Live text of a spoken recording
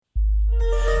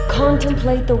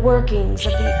contemplate the workings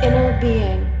of the inner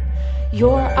being.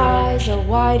 Your eyes are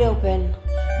wide open,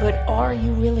 but are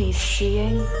you really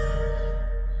seeing?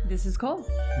 This is Cole.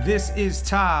 This is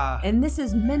Ty. And this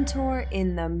is Mentor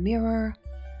in the Mirror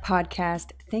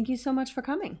podcast. Thank you so much for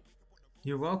coming.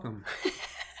 You're welcome.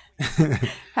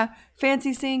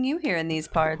 Fancy seeing you here in these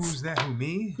parts. Who's that? Who,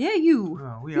 me? Yeah, you.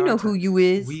 Oh, you know who you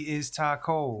is. We is Ty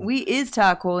Cole. We is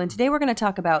Ty Cole. And today we're going to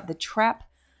talk about the trap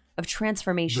of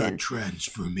transformation. The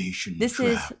transformation This trap.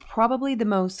 is probably the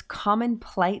most common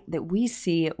plight that we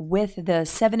see with the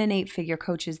 7 and 8 figure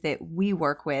coaches that we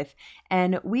work with.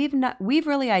 And we've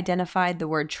really identified the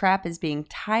word trap as being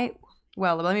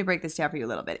well, let me break this down for you a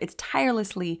little bit. It's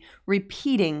tirelessly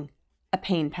repeating a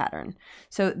pain pattern.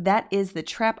 So that is the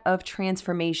trap of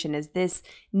transformation, is this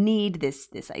need,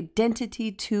 this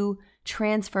identity to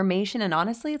transformation. And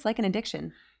honestly, it's like an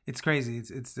addiction. It's crazy.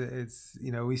 It's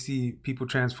we see people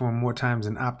transform more times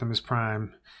than Optimus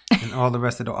Prime and all the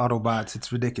rest of the Autobots.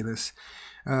 It's ridiculous.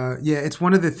 It's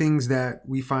one of the things that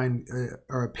we find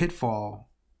are a pitfall.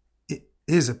 It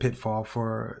is a pitfall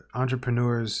for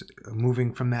entrepreneurs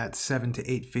moving from that 7 to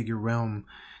 8 figure realm.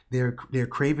 They're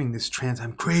craving this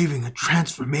I'm craving a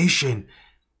transformation,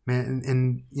 man.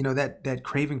 And that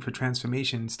craving for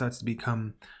transformation starts to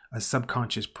become a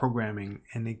subconscious programming,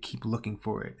 and they keep looking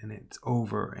for it, and it's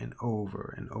over and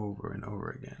over and over and over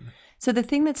again. So the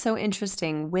thing that's so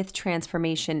interesting with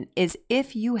transformation is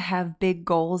if you have big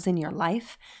goals in your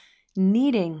life,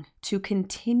 needing to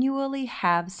continually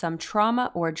have some trauma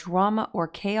or drama or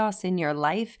chaos in your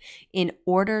life in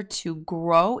order to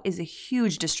grow is a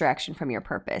huge distraction from your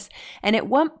purpose. And at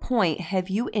what point have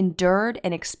you endured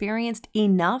and experienced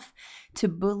enough to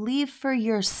believe for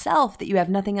yourself that you have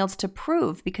nothing else to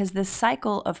prove? Because the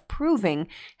cycle of proving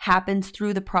happens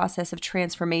through the process of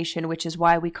transformation, which is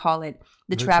why we call it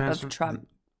the trap of Trump.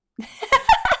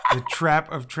 The trap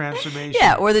of transformation.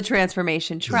 Yeah, or the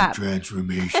transformation trap. The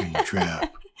transformation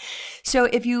trap. So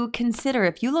if you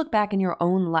look back in your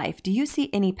own life, do you see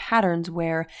any patterns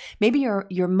where maybe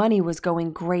your money was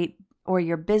going great or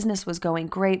your business was going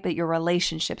great, but your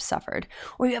relationship suffered?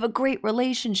 Or you have a great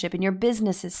relationship and your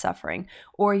business is suffering,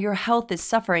 or your health is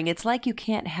suffering. It's like you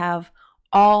can't have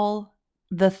all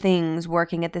the things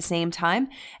working at the same time.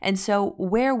 And so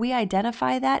where we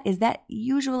identify that is that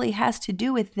usually has to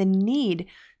do with the need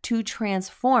to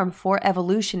transform for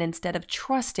evolution instead of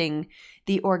trusting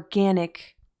the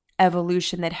organic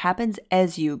evolution that happens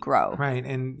as you grow. Right.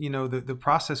 And, the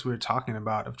process we're talking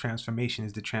about of transformation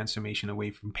is the transformation away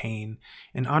from pain.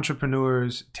 And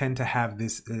entrepreneurs tend to have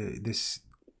this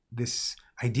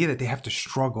idea that they have to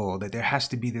struggle, that there has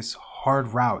to be this hard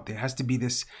route. There has to be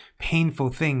this painful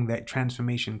thing that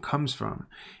transformation comes from.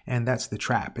 And that's the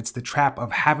trap. It's the trap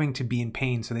of having to be in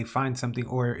pain. So they find something,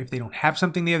 or if they don't have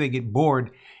something there, they get bored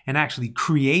and actually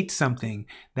create something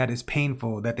that is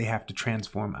painful that they have to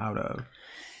transform out of.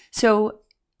 So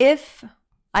if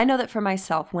I know that for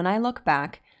myself, when I look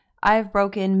back, I've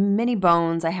broken many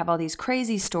bones. I have all these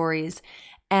crazy stories.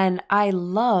 And I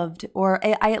loved, or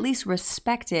I at least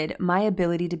respected, my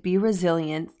ability to be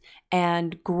resilient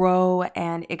and grow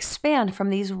and expand from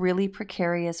these really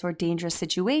precarious or dangerous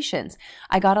situations.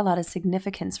 I got a lot of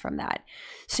significance from that.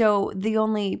 So the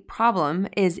only problem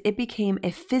is it became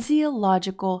a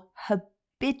physiological,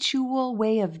 habitual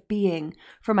way of being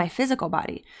for my physical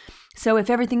body. So if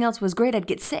everything else was great, I'd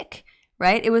get sick,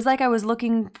 right? It was like I was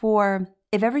looking for,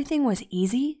 if everything was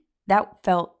easy, that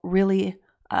felt really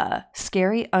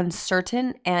scary,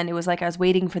 uncertain, and it was like I was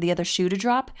waiting for the other shoe to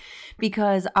drop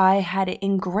because I had it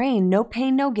ingrained, no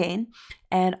pain, no gain,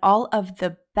 and all of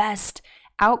the best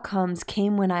outcomes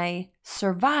came when I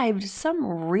survived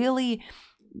some really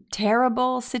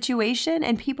terrible situation,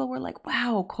 and people were like,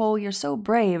 wow, Cole, you're so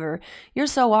brave, or you're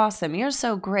so awesome, you're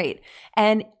so great.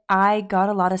 And I got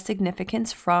a lot of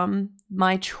significance from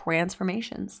my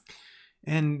transformations.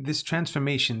 And this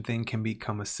transformation thing can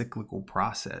become a cyclical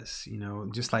process,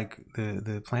 just like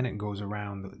the planet goes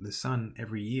around the sun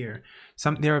every year.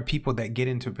 There are people that get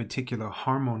into particular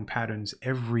hormone patterns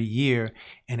every year,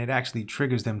 and it actually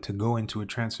triggers them to go into a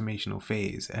transformational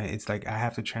phase. It's like, I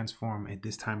have to transform at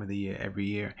this time of the year every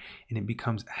year, and it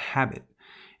becomes a habit.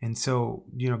 And so,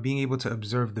 being able to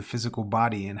observe the physical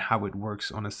body and how it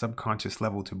works on a subconscious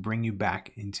level to bring you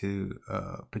back into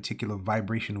a particular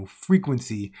vibrational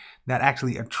frequency that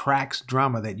actually attracts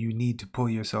drama that you need to pull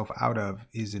yourself out of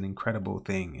is an incredible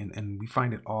thing. And we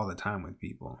find it all the time with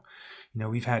people.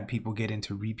 We've had people get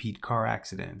into repeat car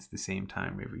accidents the same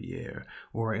time every year,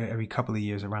 or every couple of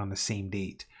years around the same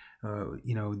date.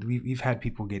 We've had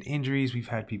people get injuries, we've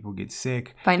had people get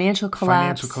sick, financial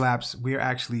collapse. We've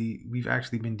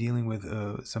actually been dealing with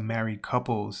some married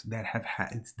couples that have had,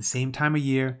 it's the same time of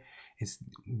year. It's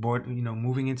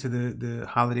moving into the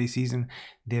holiday season.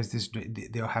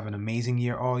 They'll have an amazing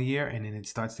year all year, and then it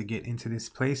starts to get into this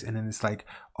place, and then it's like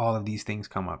all of these things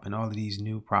come up, and all of these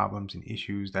new problems and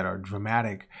issues that are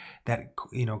dramatic, that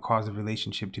cause a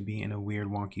relationship to be in a weird,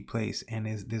 wonky place. And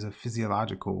there's a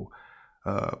physiological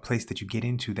place that you get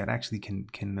into that actually can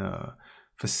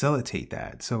facilitate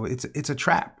that. So it's a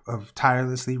trap of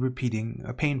tirelessly repeating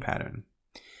a pain pattern.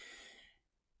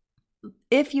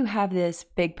 If you have this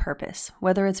big purpose,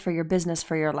 whether it's for your business,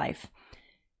 for your life,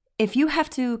 if you have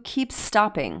to keep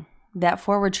stopping that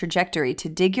forward trajectory to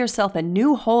dig yourself a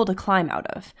new hole to climb out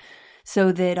of,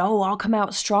 so that, I'll come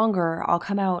out stronger, I'll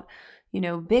come out,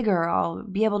 bigger, I'll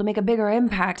be able to make a bigger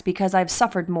impact because I've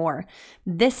suffered more.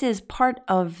 This is part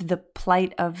of the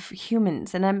plight of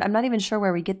humans. And I'm not even sure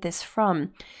where we get this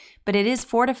from, but it is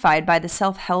fortified by the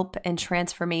self-help and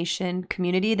transformation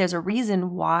community. There's a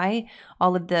reason why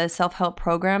all of the self-help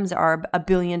programs are $1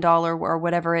 billion or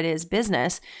whatever it is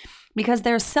business, because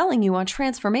they're selling you on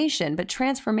transformation, but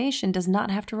transformation does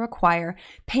not have to require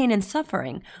pain and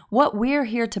suffering. What we're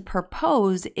here to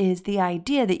propose is the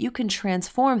idea that you can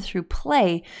transform through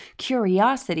play,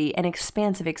 curiosity, and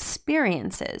expansive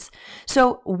experiences.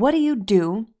 So what do you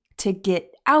do to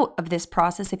get out of this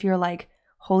process if you're like,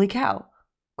 holy cow,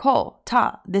 Cole,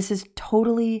 this is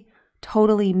totally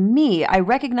me. I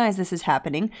recognize this is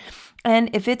happening. And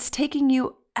if it's taking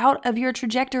you out of your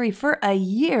trajectory for a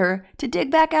year to dig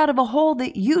back out of a hole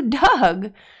that you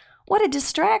dug, what a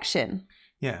distraction.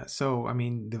 Yeah. So,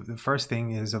 the first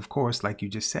thing is, of course, like you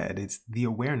just said, it's the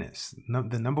awareness.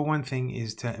 The number one thing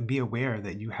is to be aware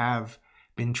that you have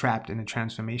been trapped in a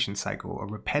transformation cycle, a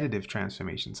repetitive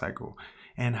transformation cycle.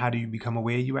 And how do you become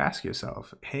aware? You ask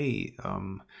yourself, hey,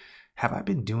 have I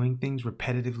been doing things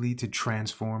repetitively to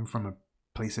transform from a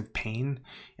place of pain?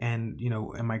 And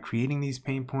am I creating these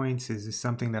pain points? Is this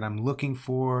something that I'm looking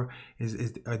for?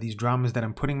 Are these dramas that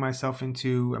I'm putting myself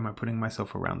into? Am I putting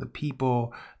myself around the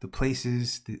people, the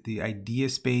places, the idea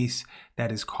space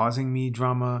that is causing me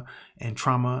drama and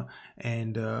trauma?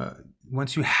 And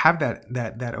once you have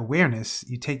that awareness,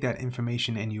 you take that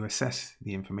information and you assess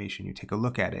the information. You take a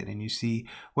look at it and you see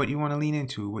what you want to lean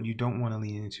into, what you don't want to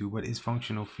lean into, what is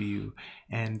functional for you,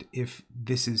 and if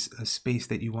this is a space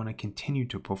that you want to continue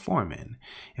to perform in.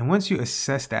 And once you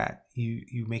assess that,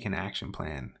 you make an action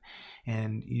plan.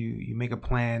 And you make a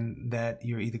plan that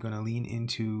you're either going to lean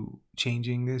into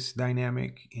changing this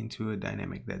dynamic into a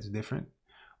dynamic that's different,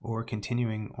 or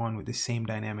continuing on with the same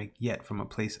dynamic yet from a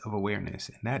place of awareness.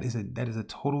 And that is a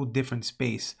total different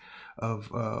space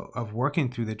of working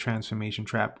through the transformation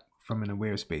trap from an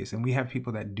aware space. And we have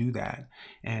people that do that,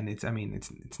 and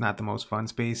it's not the most fun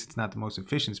space, it's not the most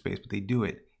efficient space, but they do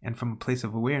it. And from a place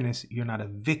of awareness, you're not a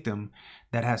victim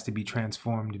that has to be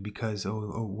transformed because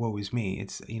woe is me.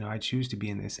 It's I choose to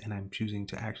be in this, and I'm choosing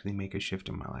to actually make a shift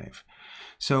in my life.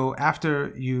 So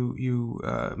after you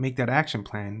make that action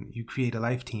plan, you create a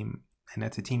life team, and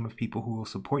that's a team of people who will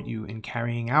support you in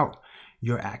carrying out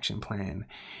your action plan.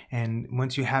 And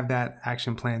once you have that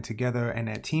action plan together and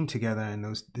that team together, and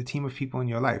the team of people in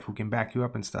your life who can back you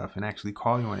up and stuff and actually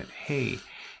call you on it, hey,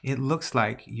 it looks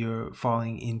like you're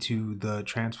falling into the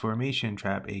transformation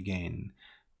trap again.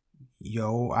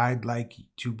 I'd like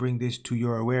to bring this to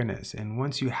your awareness. And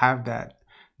once you have that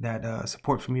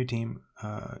support from your team,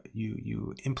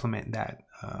 you implement that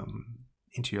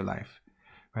into your life,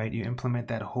 right? You implement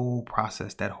that whole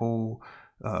process, that whole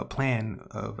plan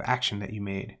of action that you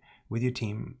made with your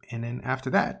team. And then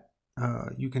after that,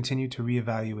 you continue to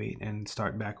reevaluate and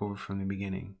start back over from the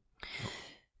beginning.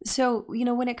 So,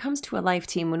 when it comes to a life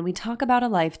team, when we talk about a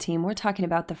life team, we're talking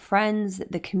about the friends,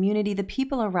 the community, the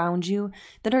people around you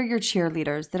that are your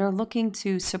cheerleaders, that are looking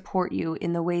to support you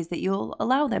in the ways that you'll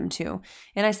allow them to.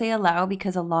 And I say allow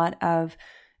because a lot of,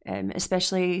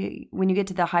 especially when you get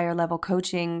to the higher level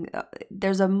coaching,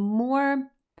 there's I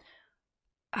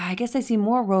see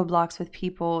more roadblocks with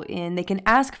people they can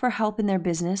ask for help in their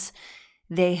business.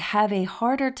 They have a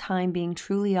harder time being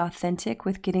truly authentic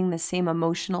with getting the same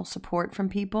emotional support from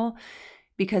people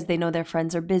because they know their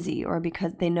friends are busy, or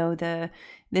because they know that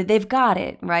they've got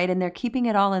it, right? And they're keeping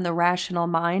it all in the rational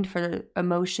mind for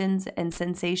emotions and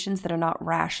sensations that are not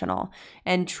rational,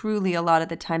 and truly a lot of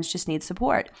the times just need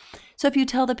support. So if you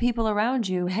tell the people around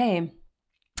you, hey,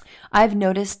 I've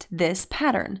noticed this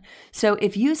pattern. So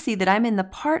if you see that I'm in the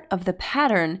part of the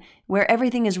pattern where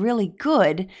everything is really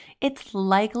good, it's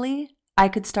likely I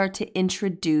could start to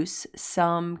introduce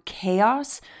some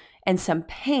chaos and some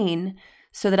pain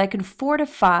so that I can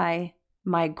fortify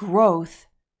my growth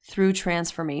through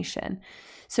transformation.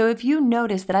 So if you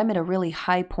notice that I'm at a really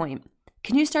high point,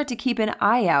 can you start to keep an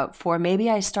eye out for maybe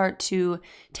I start to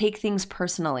take things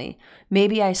personally?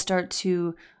 Maybe I start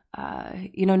to,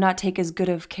 not take as good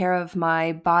of care of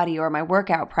my body or my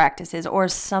workout practices or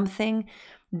something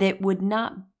that would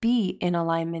not be in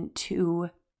alignment to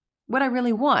what I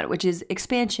really want, which is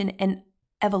expansion and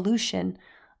evolution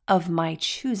of my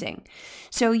choosing.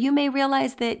 So you may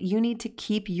realize that you need to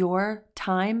keep your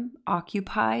time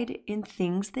occupied in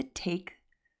things that take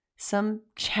some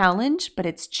challenge, but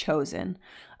it's chosen.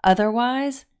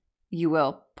 Otherwise, you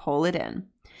will pull it in.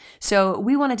 So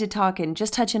we wanted to talk and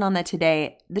just touch in on that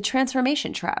today, the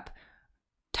transformation trap,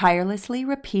 tirelessly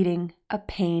repeating a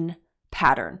pain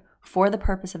pattern for the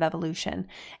purpose of evolution.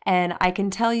 And I can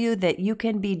tell you that you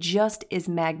can be just as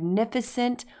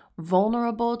magnificent,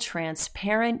 vulnerable,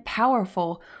 transparent,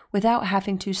 powerful without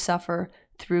having to suffer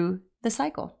through the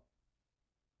cycle.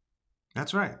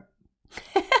 That's right.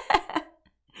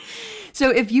 So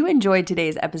if you enjoyed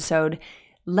today's episode,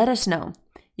 let us know.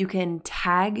 You can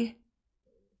tag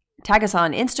us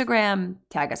on Instagram,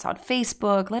 tag us on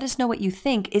Facebook. Let us know what you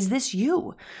think. Is this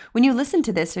you? When you listen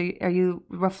to this, are you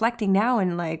reflecting now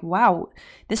and like, wow,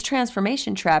 this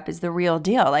transformation trap is the real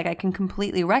deal? Like I can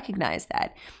completely recognize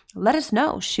that. Let us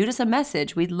know. Shoot us a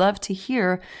message. We'd love to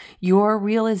hear your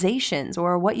realizations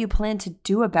or what you plan to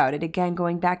do about it. Again,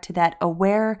 going back to that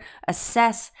aware,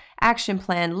 assess, action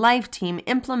plan, life team,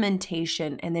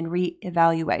 implementation, and then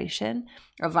reevaluation.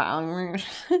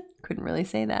 Couldn't really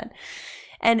say that.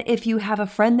 And if you have a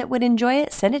friend that would enjoy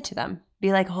it, send it to them.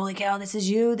 Be like, holy cow, this is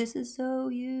you. This is so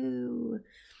you.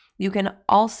 You can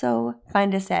also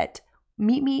find us at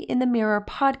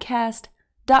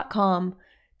meetmeinthemirrorpodcast.com,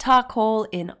 Talkhole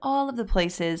in all of the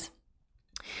places.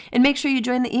 And make sure you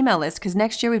join the email list because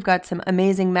next year we've got some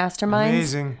amazing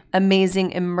masterminds,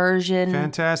 amazing immersion,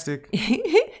 fantastic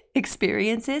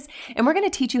experiences. And we're going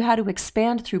to teach you how to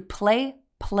expand through play,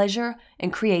 pleasure,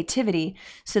 and creativity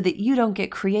so that you don't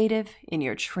get creative in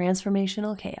your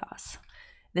transformational chaos.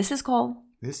 This is Cole.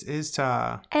 This is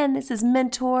Ta. And this is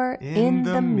Mentor in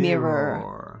the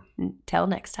Mirror. Till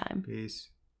next time. Peace.